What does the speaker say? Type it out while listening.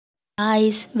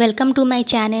Guys welcome to my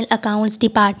channel accounts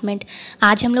department.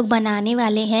 आज हम लोग बनाने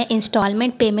वाले हैं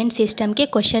इंस्टॉलमेंट पेमेंट सिस्टम के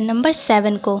क्वेश्चन नंबर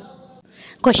 7 को।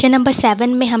 क्वेश्चन नंबर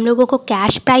 7 में हम लोगों को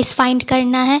कैश प्राइस फाइंड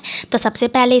करना है। तो सबसे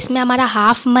पहले इसमें हमारा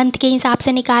हाफ मंथ के हिसाब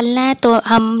से निकालना है। तो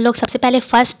हम लोग सबसे पहले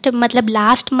फर्स्ट मतलब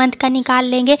लास्ट मंथ का निकाल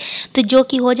लेंगे, तो जो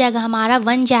कि हो जाएगा हमारा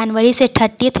 1 जनवरी से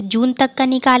 30 जून तक का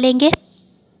निकालेंगे।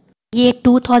 ये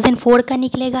 2004 का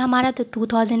निकलेगा हमारा, तो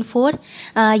 2004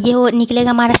 ये हो निकलेगा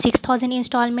हमारा 6000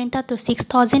 इंस्टॉलमेंट था, तो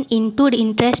 6000 इंटू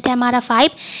इंटरेस्ट है हमारा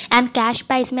 5 एंड कैश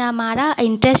प्राइस में हमारा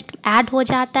इंटरेस्ट ऐड हो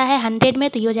जाता है 100 में,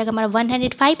 तो ये हो जाएगा हमारा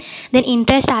 105। देन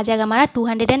इंटरेस्ट आ जाएगा हमारा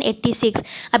 286।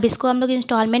 अब इसको हम लोग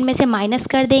इंस्टॉलमेंट में से माइनस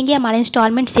कर देंगे। हमारा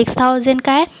इंस्टॉलमेंट 6000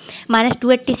 का है, माइनस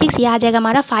 286 ये आ जाएगा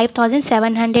हमारा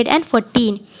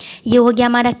 5714। ये हो गया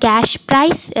हमारा cash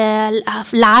price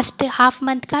last half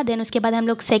month का। देन उसके बाद हम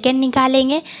लोग सेकेंड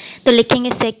निकालेंगे, तो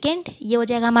लिखेंगे सेकेंड, ये हो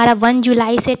जाएगा हमारा 1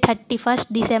 जुलाई से 31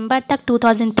 दिसंबर तक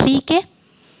 2003 के।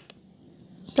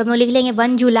 तो हम लोग लिख लेंगे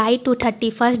 1 जुलाई टू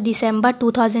 31 दिसंबर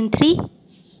 2003।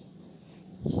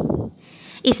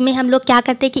 इसमें हम लोग क्या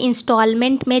करते हैं कि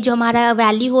इंस्टॉलमेंट में जो हमारा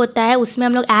वैल्यू होता है उसमें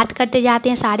हम लोग ऐड करते जाते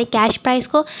हैं सारे कैश प्राइस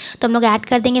को। तो हम लोग ऐड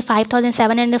कर देंगे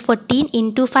 5714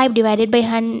 इंटू 5 डिवाइडेड बाई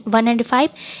 105,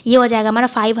 ये हो जाएगा हमारा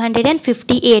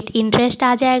 558। इंटरेस्ट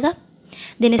आ जाएगा।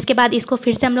 देन इसके बाद इसको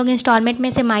फिर से हम लोग इंस्टॉलमेंट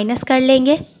में से माइनस कर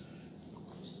लेंगे।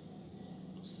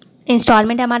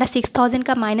 इंस्टॉलमेंट हमारा 6000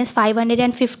 का माइनस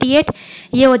 558,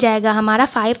 ये हो जाएगा हमारा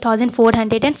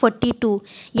 5442।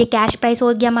 ये कैश प्राइस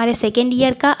हो गया हमारे सेकेंड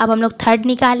ईयर का। अब हम लोग थर्ड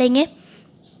निकालेंगे,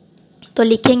 तो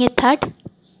लिखेंगे थर्ड,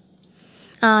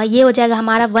 ये हो जाएगा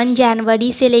हमारा 1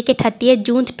 जनवरी से लेके 30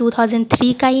 जून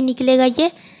 2003 का ही निकलेगा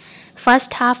ये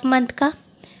फर्स्ट हाफ मंथ का,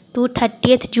 टू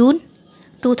 30 जून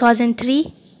 2003।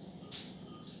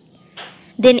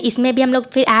 देन इसमें भी हम लोग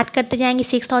फिर ऐड करते जाएंगे।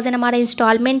 6000 हमारा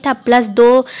इंस्टॉलमेंट था प्लस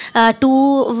टू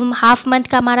हाफ मंथ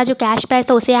का हमारा जो कैश प्राइस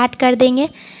था उसे ऐड कर देंगे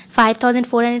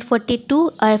 5442।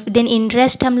 और देन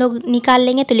इंटरेस्ट हम लोग निकाल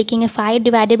लेंगे, तो लिखेंगे 5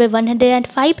 डिवाइडेड बाई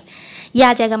 105, यह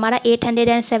आ जाएगा हमारा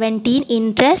 817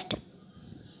 इंटरेस्ट।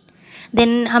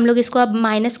 देन हम लोग इसको अब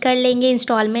माइनस कर लेंगे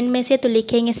इंस्टॉलमेंट में से, तो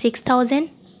लिखेंगे 6000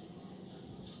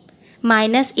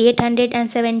 माइनस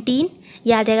 817,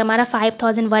 यह आ जाएगा हमारा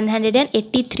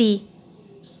 5183।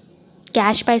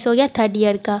 कैश प्राइस हो गया थर्ड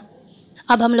ईयर का।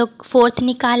 अब हम लोग फोर्थ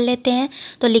निकाल लेते हैं,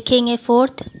 तो लिखेंगे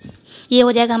फोर्थ, ये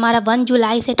हो जाएगा हमारा 1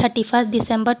 जुलाई से 31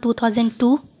 दिसंबर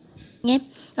 2002।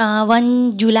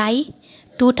 1 जुलाई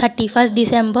टू 31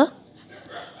 दिसंबर,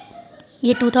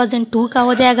 ये 2002 का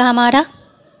हो जाएगा हमारा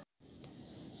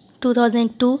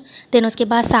 2002। देन उसके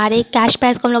बाद सारे कैश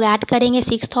प्राइस को हम लोग ऐड करेंगे।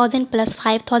 6000 plus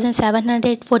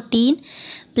 5714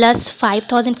 plus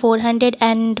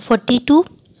 5442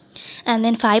 and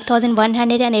then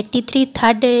 5183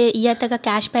 third year तक का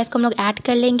कैश प्राइस को हम लोग ऐड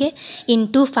कर लेंगे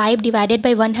इंटू 5 डिवाइडेड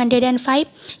बाई 105,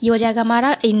 ये हो जाएगा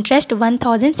हमारा इंटरेस्ट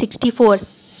 1064।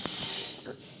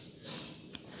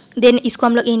 देन इसको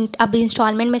हम लोग अब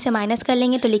इंस्टॉलमेंट में से माइनस कर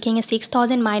लेंगे, तो लिखेंगे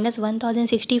 6000 माइनस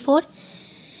 1064,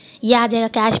 ये आ जाएगा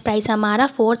कैश प्राइस हमारा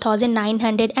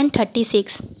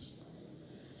 4936।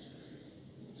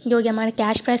 ये हो गया हमारा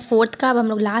कैश प्राइस फोर्थ का। अब हम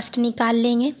लोग लास्ट निकाल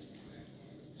लेंगे,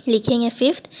 लिखेंगे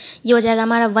फिफ्थ, ये हो जाएगा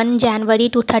हमारा 1 जनवरी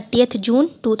टू 30 जून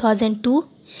 2002,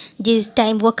 जिस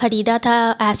टाइम वो ख़रीदा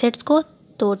था एसेट्स को,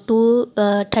 तो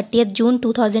 30 जून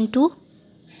 2002।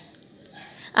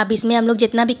 अब इसमें हम लोग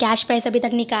जितना भी कैश प्राइस अभी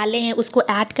तक निकाले हैं उसको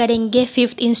ऐड करेंगे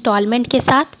फिफ्थ इंस्टॉलमेंट के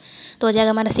साथ, तो हो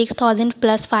जाएगा हमारा 6000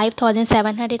 प्लस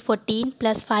 5714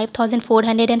 प्लस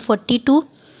 5442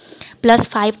 प्लस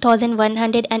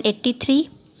 5183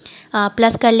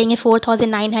 प्लस कर लेंगे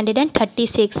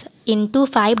 4936 इंटू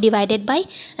 5 डिवाइडेड बाई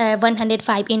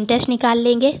 105। इंटरेस्ट निकाल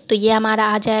लेंगे, तो ये हमारा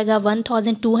आ जाएगा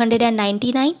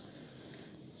 1299,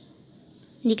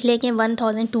 लिख लेंगे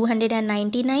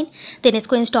 1299। देन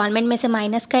इसको इंस्टॉलमेंट में से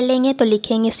माइनस कर लेंगे, तो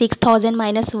लिखेंगे 6000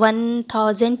 माइनस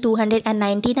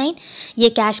 1299, ये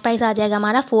कैश प्राइस आ जाएगा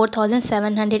हमारा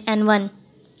 4701।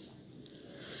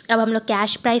 अब हम लोग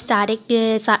कैश प्राइस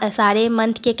सारे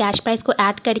मंथ के कैश प्राइस को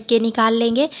ऐड करके निकाल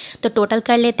लेंगे, तो टोटल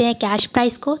कर लेते हैं कैश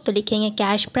प्राइस को, तो लिखेंगे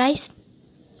कैश प्राइस,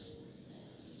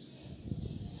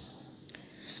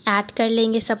 ऐड कर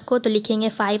लेंगे सबको, तो लिखेंगे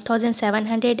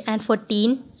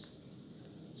 5714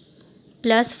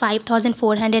 प्लस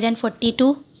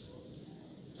 5442,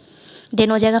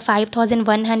 देन हो जाएगा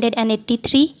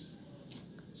 5183,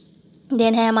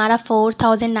 देन है हमारा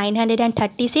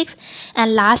 4936 एंड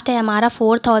लास्ट है हमारा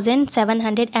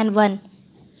 4701।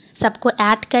 सबको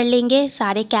ऐड कर लेंगे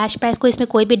सारे कैश प्राइस को। इसमें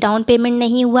कोई भी डाउन पेमेंट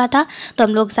नहीं हुआ था, तो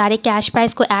हम लोग सारे कैश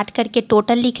प्राइस को ऐड करके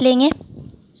टोटल लिख लेंगे।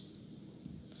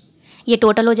 ये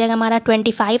टोटल हो जाएगा हमारा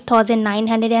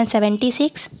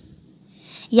 25,976।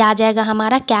 ये आ जाएगा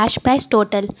हमारा कैश प्राइस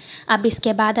टोटल। अब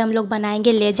इसके बाद हम लोग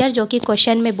बनाएंगे लेजर, जो कि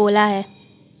क्वेश्चन में बोला है।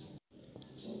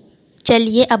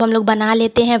 चलिए अब हम लोग बना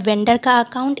लेते हैं वेंडर का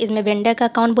अकाउंट। इसमें वेंडर का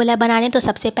अकाउंट बोला है बनाने, तो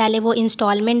सबसे पहले वो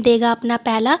इंस्टॉलमेंट देगा अपना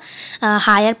पहला।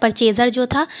 हायर परचेज़र जो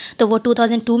था तो वो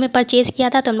 2002 में परचेज़ किया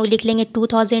था, तो हम लोग लिख लेंगे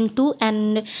 2002।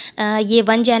 एंड ये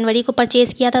 1 जनवरी को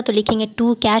परचेज़ किया था, तो लिखेंगे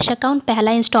 2 कैश अकाउंट।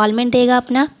 पहला इंस्टॉलमेंट देगा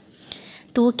अपना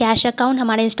 2 कैश अकाउंट।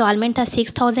 हमारा इंस्टॉलमेंट था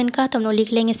 6000 का, तो हम लोग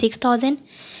लिख लेंगे 6000।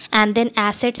 एंड देन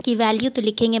एसेट्स की वैल्यू तो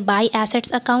लिखेंगे बाय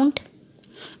एसेट्स अकाउंट।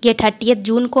 ये 30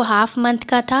 जून को हाफ मंथ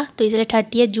का था, तो इसलिए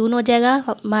 30 जून हो जाएगा।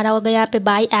 हमारा हो गया यहाँ पे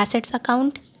बाय एसेट्स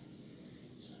अकाउंट।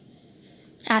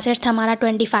 एसेट्स था हमारा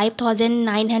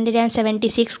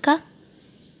 25,976 का।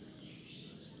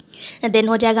 देन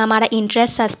हो जाएगा हमारा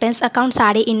इंटरेस्ट सस्पेंस अकाउंट।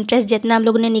 सारे इंटरेस्ट जितना हम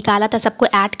लोगों ने निकाला था सबको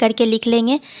ऐड करके लिख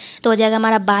लेंगे, तो हो जाएगा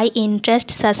हमारा बाय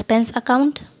इंटरेस्ट सस्पेंस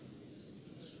अकाउंट।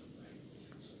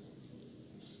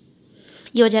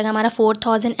 ये हो जाएगा हमारा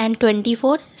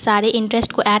 4024 सारे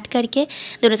इंटरेस्ट को ऐड करके।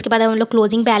 देन उसके बाद हम लोग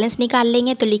क्लोजिंग बैलेंस निकाल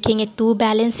लेंगे, तो लिखेंगे 2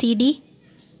 बैलेंस CD।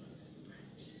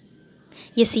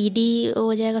 ये CD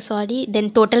हो जाएगा, सॉरी। देन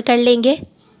टोटल कर लेंगे।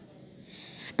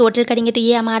 टोटल करेंगे तो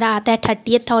ये हमारा आता है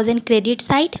 30,000 क्रेडिट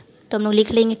साइड, तो हम लोग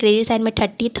लिख लेंगे क्रेडिट साइड में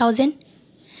 30,000।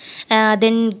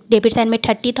 देन डेबिट साइड में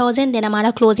 30,000। देन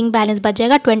हमारा क्लोजिंग बैलेंस बच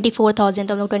जाएगा 24,000,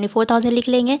 तो हम लोग 24,000 लिख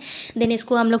लेंगे। देन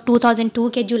इसको हम लोग 2002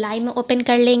 के जुलाई में ओपन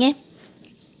कर लेंगे,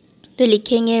 तो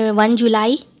लिखेंगे 1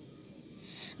 जुलाई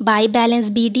by balance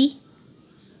BD।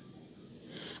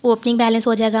 Opening balance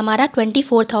हो जाएगा हमारा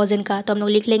 24,000 का, तो हम लोग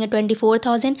लिख लेंगे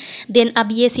 24,000। देन अब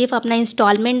ये सिर्फ अपना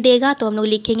इंस्टॉलमेंट देगा, तो हम लोग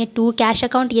लिखेंगे 2 कैश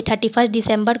अकाउंट। ये 31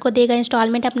 दिसंबर को देगा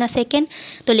इंस्टॉलमेंट अपना सेकेंड,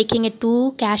 तो लिखेंगे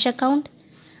 2 कैश अकाउंट।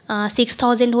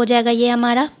 6,000 हो जाएगा ये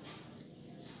हमारा।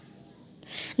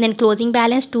 Then closing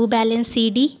balance 2 balance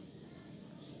CD।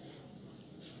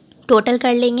 Total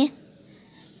कर लेंगे,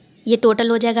 ये टोटल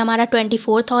हो जाएगा हमारा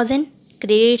 24,000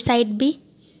 क्रेडिट साइड भी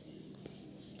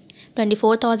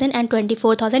 24,000 एंड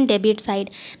 24,000 डेबिट साइड।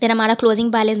 देन हमारा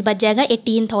क्लोजिंग बैलेंस बच जाएगा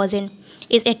 18,000।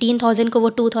 इस 18,000 को वो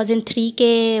 2003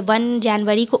 के 1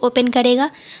 जनवरी को ओपन करेगा,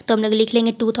 तो हम लोग लिख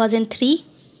लेंगे 2003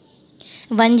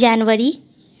 1 जनवरी।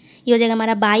 ये हो जाएगा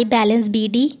हमारा बाय बैलेंस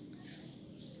BD।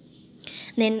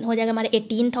 देन हो जाएगा हमारा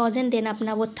 18,000। देन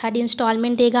अपना वो थर्ड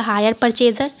इंस्टॉलमेंट देगा हायर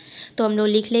परचेज़र, तो हम लोग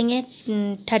लिख लेंगे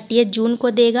 30 जून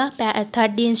को देगा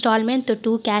थर्ड इंस्टॉलमेंट, तो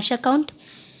 2 कैश अकाउंट।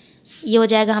 ये हो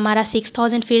जाएगा हमारा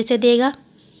 6,000 फिर से देगा।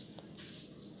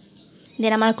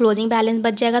 देन हमारा क्लोजिंग बैलेंस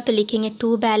बच जाएगा, तो लिखेंगे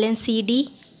 2 बैलेंस CD।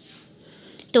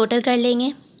 टोटल कर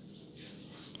लेंगे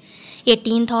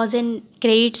 18,000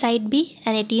 क्रेडिट साइड भी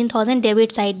एंड 18,000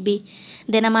 डेबिट साइड भी।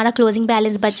 देन हमारा क्लोजिंग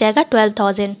बैलेंस बच जाएगा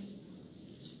 12,000।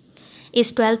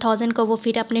 इस 12,000 को वो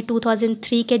फिर अपने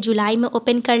 2003 के जुलाई में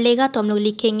ओपन कर लेगा, तो हम लोग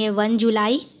लिखेंगे 1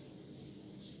 जुलाई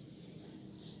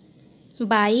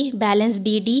बाय बैलेंस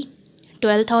BD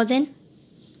 12,000।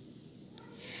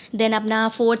 देन अपना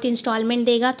 4th इंस्टॉलमेंट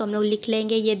देगा, तो हम लोग लिख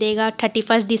लेंगे ये देगा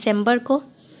 31 दिसंबर को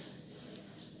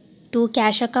 2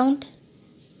 कैश अकाउंट।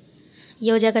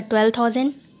 ये हो जाएगा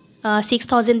 12,000।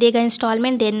 6,000 देगा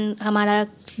इंस्टॉलमेंट। देन हमारा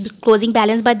क्लोजिंग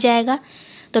बैलेंस बच जाएगा,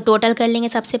 तो टोटल कर लेंगे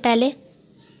सबसे पहले।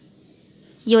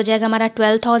 ये हो जाएगा हमारा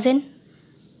 12,000।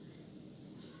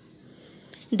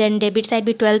 देन डेबिट साइड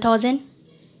भी 12,000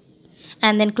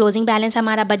 एंड देन क्लोजिंग बैलेंस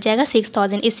हमारा बच जाएगा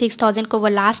 6,000। इस 6,000 को वो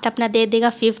लास्ट अपना दे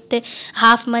देगा 5th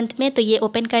हाफ मंथ में, तो ये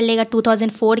ओपन कर लेगा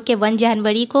 2004 के 1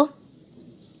 जनवरी को।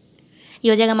 ये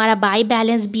हो जाएगा हमारा बाय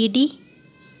बैलेंस BD।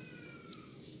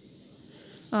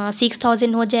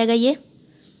 6,000 हो जाएगा ये।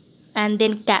 एंड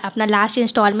देन अपना लास्ट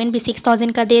इंस्टॉलमेंट भी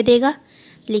 6,000 का दे देगा,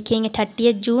 लिखेंगे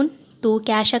 30 जून 2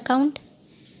 कैश अकाउंट।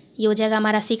 ये हो जाएगा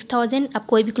हमारा 6,000। अब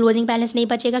कोई भी क्लोजिंग बैलेंस नहीं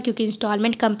बचेगा क्योंकि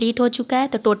इंस्टॉलमेंट कंप्लीट हो चुका है,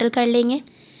 तो टोटल कर लेंगे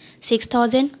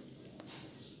 6,000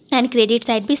 एंड क्रेडिट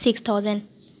साइड भी 6,000।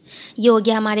 ये हो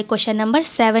गया हमारे क्वेश्चन नंबर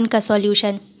 7 का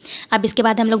सॉल्यूशन। अब इसके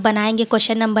बाद हम लोग बनाएंगे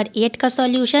क्वेश्चन नंबर 8 का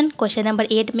सॉल्यूशन। क्वेश्चन नंबर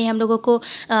 8 में हम लोगों को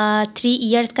 3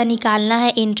 इयर्स का निकालना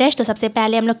है इंटरेस्ट। तो सबसे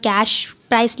पहले हम लोग कैश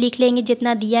प्राइस लिख लेंगे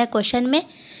जितना दिया है क्वेश्चन में।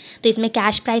 तो इसमें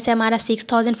कैश प्राइस है हमारा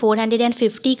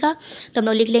 6,450 का, तो हम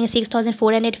लोग लिख लेंगे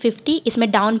 6,450।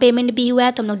 इसमें डाउन पेमेंट भी हुआ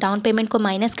है, तो हम लोग डाउन पेमेंट को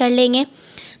माइनस कर लेंगे,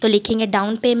 तो लिखेंगे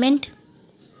डाउन पेमेंट।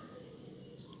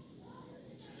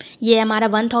 ये हमारा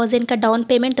 1,000 का डाउन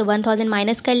पेमेंट, तो 1,000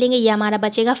 माइनस कर लेंगे, ये हमारा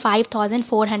बचेगा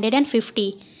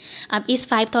 5,450। अब इस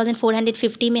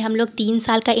 5,450 में हम लोग 3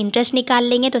 साल का इंटरेस्ट निकाल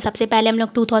लेंगे। तो सबसे पहले हम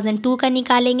लोग 2002 का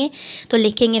निकालेंगे, तो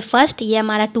लिखेंगे फर्स्ट, ये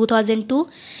हमारा 2002,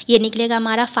 ये निकलेगा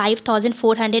हमारा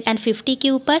 5,450 के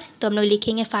ऊपर, तो हम लोग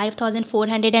लिखेंगे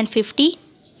 5,450।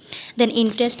 देन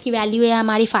इंटरेस्ट की वैल्यू है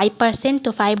हमारी 5%,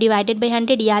 तो 5 डिवाइडेड बाई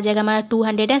 100 ये आ जाएगा हमारा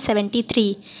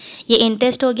 273। ये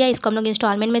इंटरेस्ट हो गया, इसको हम लोग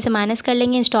इंस्टॉलमेंट में से माइनस कर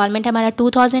लेंगे। इंस्टॉलमेंट हमारा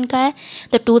 2000 का है,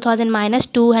 तो 2000 माइनस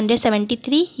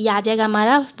 273 ये आ जाएगा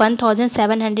हमारा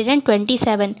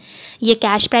 1727। ये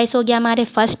कैश प्राइस हो गया हमारे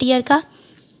फर्स्ट ईयर का।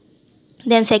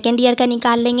 देन सेकेंड ईयर का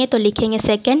निकाल लेंगे, तो लिखेंगे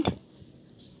सेकेंड,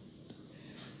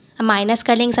 माइनस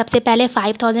कर लेंगे सबसे पहले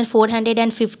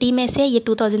 5450 में से, ये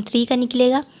 2003 का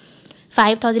निकलेगा।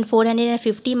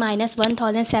 5450 माइनस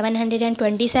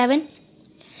 1727,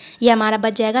 ये हमारा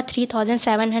बच जाएगा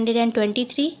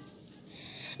 3723।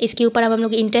 इसके ऊपर अब हम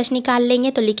लोग इंटरेस्ट निकाल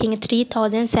लेंगे, तो लिखेंगे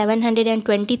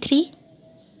 3723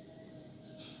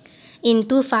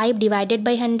 इंटू 5 डिवाइडेड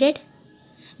बाई 100,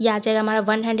 ये आ जाएगा हमारा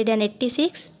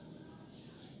 186।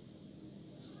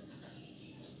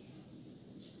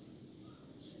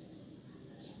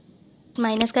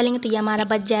 माइनस करेंगे तो ये हमारा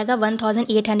बच जाएगा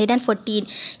 1814।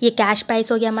 ये कैश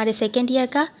प्राइस हो गया हमारे सेकेंड ईयर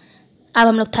का। अब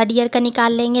हम लोग थर्ड ईयर का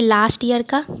निकाल लेंगे, लास्ट ईयर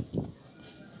का,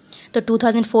 तो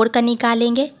 2004 का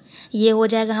निकालेंगे। ये हो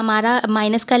जाएगा हमारा,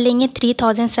 माइनस कर लेंगे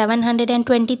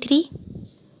 3723,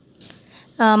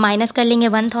 माइनस कर लेंगे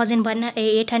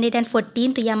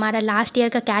 1814, तो ये हमारा लास्ट ईयर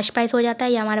का कैश प्राइस हो जाता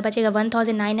है। ये हमारा बचेगा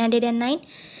 1909।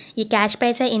 ये कैश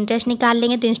प्राइस है। इंटरेस्ट निकाल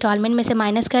लेंगे तो इंस्टॉलमेंट में से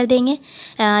माइनस कर देंगे,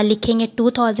 लिखेंगे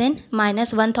 2000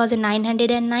 माइनस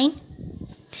 1909,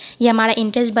 ये हमारा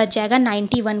इंटरेस्ट बच जाएगा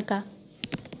 91 का।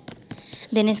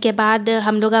 देन इसके बाद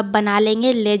हम लोग अब बना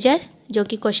लेंगे लेजर, जो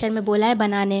कि क्वेश्चन में बोला है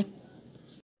बनाने।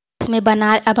 इसमें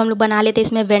अब हम लोग बना लेते हैं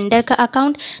इसमें वेंडर का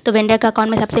अकाउंट। तो वेंडर का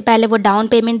अकाउंट में सबसे पहले वो डाउन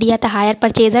पेमेंट दिया था हायर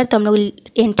परचेजर, तो हम लोग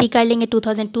एंट्री कर लेंगे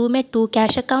 2002 में, to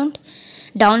cash account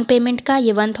down payment का,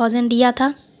 ये 1000 दिया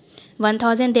था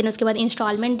 1000। देन उसके बाद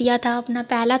इंस्टॉलमेंट दिया था अपना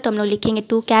पहला, तो हम लोग लिखेंगे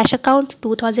टू कैश अकाउंट,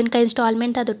 2000 का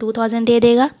इंस्टॉलमेंट था तो 2000 दे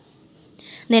देगा।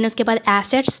 देन उसके बाद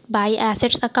assets, by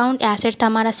assets account, assets था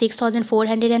हमारा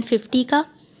 6450 का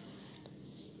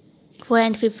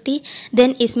 450।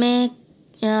 देन इसमें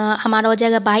हमारा हो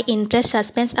जाएगा बाई इंटरेस्ट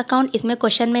सस्पेंस अकाउंट। इसमें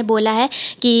क्वेश्चन में बोला है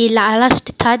कि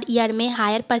लास्ट थर्ड ईयर में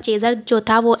हायर परचेजर जो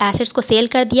था वो एसेट्स को सेल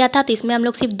कर दिया था, तो इसमें हम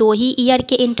लोग सिर्फ 2 ही ईयर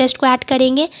के इंटरेस्ट को ऐड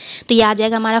करेंगे, तो ये आ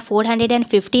जाएगा हमारा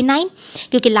 459,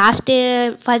 क्योंकि लास्ट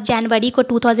 1 जनवरी को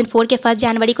 2004 के 1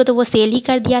 जनवरी को तो वो सेल ही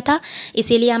कर दिया था,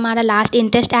 इसीलिए हमारा लास्ट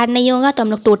इंटरेस्ट ऐड नहीं होगा। तो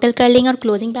हम लोग टोटल कर लेंगे और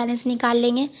क्लोजिंग बैलेंस निकाल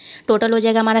लेंगे। टोटल हो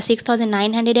जाएगा हमारा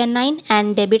 6909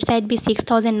 एंड डेबिट साइड भी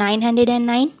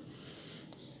 6909।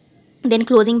 देन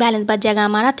क्लोजिंग बैलेंस बच जाएगा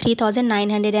हमारा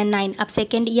 3909। अब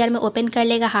सेकेंड ईयर में ओपन कर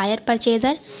लेगा हायर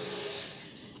परचेजर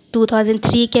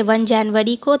 2003 के 1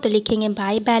 जनवरी को, तो लिखेंगे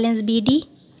बाई बैलेंस BD,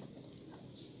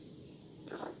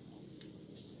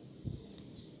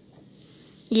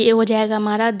 ये हो जाएगा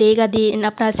हमारा देगा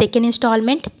अपना सेकेंड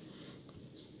इंस्टॉलमेंट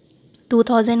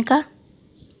 2000 का।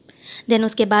 देन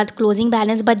उसके बाद क्लोजिंग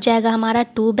बैलेंस बच जाएगा हमारा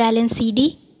टू बैलेंस CD,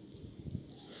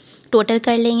 टोटल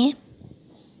कर लेंगे,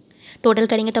 टोटल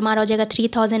करेंगे तो हमारा हो जाएगा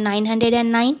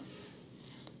 3909।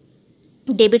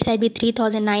 डेबिट साइड भी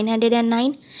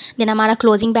 3909। देन हमारा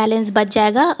क्लोजिंग बैलेंस बच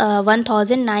जाएगा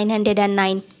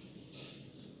 1909।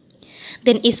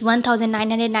 देन इस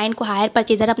 1909 को हायर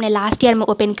परचेजर अपने लास्ट ईयर में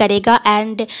ओपन करेगा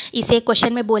एंड इसे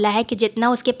क्वेश्चन में बोला है कि जितना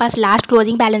उसके पास लास्ट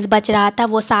क्लोजिंग बैलेंस बच रहा था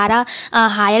वो सारा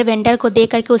हायर वेंडर को दे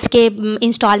करके उसके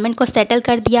इंस्टॉलमेंट को सेटल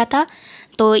कर दिया था,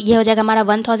 तो ये हो जाएगा हमारा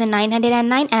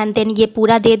 1909 एंड देन ये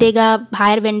पूरा दे देगा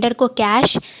हायर वेंडर को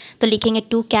कैश, तो लिखेंगे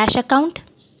टू कैश अकाउंट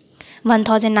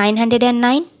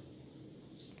 1909।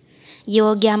 ये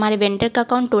हो गया हमारे वेंडर का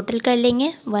अकाउंट, टोटल कर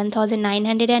लेंगे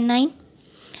 1909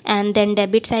 एंड देन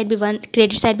डेबिट साइड भी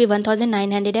क्रेडिट साइड भी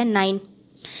 1909।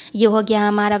 ये हो गया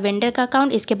हमारा वेंडर का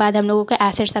अकाउंट। इसके बाद हम लोगों का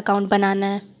एसेट्स अकाउंट बनाना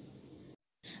है।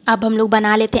 अब हम लोग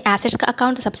बना लेते हैं एसेट्स का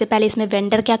अकाउंट। तो सबसे पहले इसमें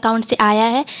वेंडर के अकाउंट से आया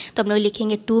है, तो हम लोग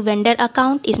लिखेंगे टू वेंडर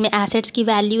अकाउंट। इसमें एसेट्स की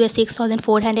वैल्यू है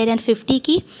 6450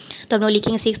 की, तो हम लोग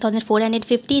लिखेंगे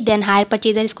 6450। देन हायर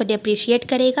परचेजर इसको डेप्रिशिएट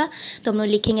करेगा, तो हम लोग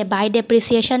लिखेंगे बाय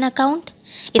डेप्रिसिएशन अकाउंट।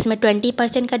 इसमें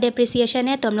 20% का डेप्रिसिएशन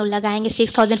है, तो हम लोग लगाएंगे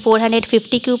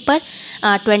 6450 के ऊपर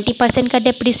 20% का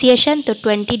डेप्रिसिएशन, तो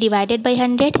 20 डिवाइडेड बाई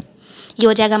 100, ये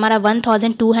हो जाएगा हमारा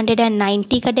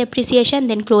 1290 का डेप्रिसिएशन।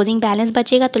 देन क्लोजिंग बैलेंस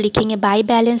बचेगा, तो लिखेंगे बाई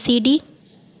बैलेंस CD,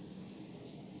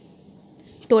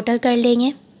 टोटल कर लेंगे,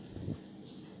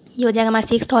 ये हो जाएगा हमारा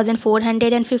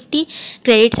 6450।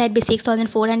 क्रेडिट साइड भी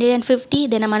 6450।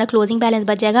 देन हमारा क्लोजिंग बैलेंस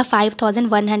बच जाएगा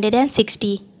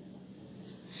 5160।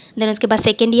 देन उसके बाद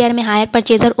सेकेंड ईयर में हायर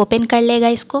परचेजर ओपन कर लेगा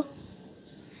इसको,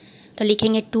 तो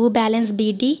लिखेंगे to balance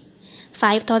BD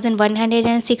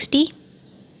 5160।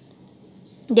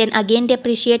 Then again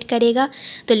depreciate करेगा,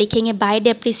 तो लिखेंगे बाय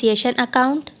डेप्रिसिएशन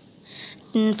अकाउंट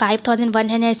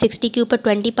 5160 के ऊपर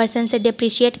 20% से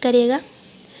डेप्रिशिएट करेगा,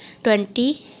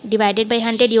 20 डिवाइडेड बाई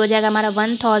 100, ये हो जाएगा हमारा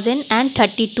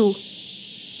 1032।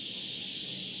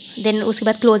 देन उसके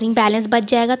बाद क्लोजिंग बैलेंस बच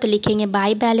जाएगा तो लिखेंगे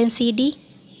बाय बैलेंस CD,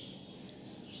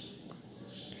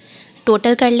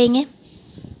 टोटल कर लेंगे, ये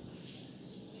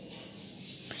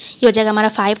हो जाएगा हमारा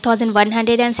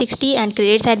 5160 एंड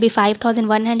क्रेडिट साइड भी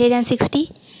 5160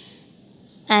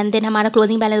 एंड देन हमारा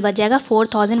क्लोजिंग बैलेंस बच जाएगा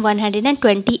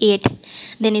 4128।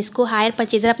 देन इसको हायर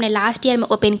परचेजर अपने लास्ट ईयर में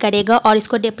ओपन करेगा और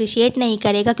इसको डिप्रिशिएट नहीं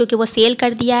करेगा क्योंकि वो सेल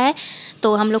कर दिया है।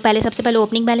 तो हम लोग सबसे पहले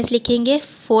ओपनिंग बैलेंस लिखेंगे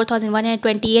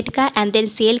 4128 का एंड देन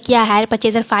सेल किया हायर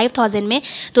परचेजर 5000 में,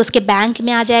 तो उसके बैंक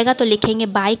में आ जाएगा तो लिखेंगे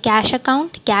बाय कैश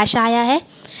अकाउंट, कैश आया है,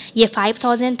 ये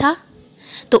 5000 था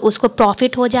तो उसको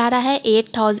प्रॉफिट हो जा रहा है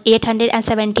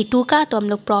 872 का, तो हम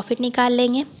लोग प्रॉफिट निकाल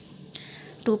लेंगे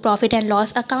to profit and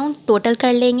loss account, total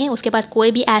कर लेंगे। उसके बाद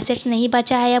कोई भी एसेट्स नहीं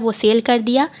बचा है, वो सेल कर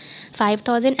दिया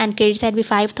 5000 एंड क्रेडिट साइड भी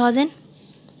 5000,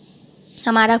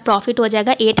 हमारा प्रॉफिट हो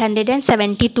जाएगा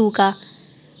 872 का।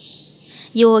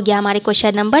 ये हो गया हमारे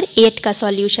क्वेश्चन नंबर 8 का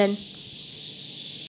सॉल्यूशन।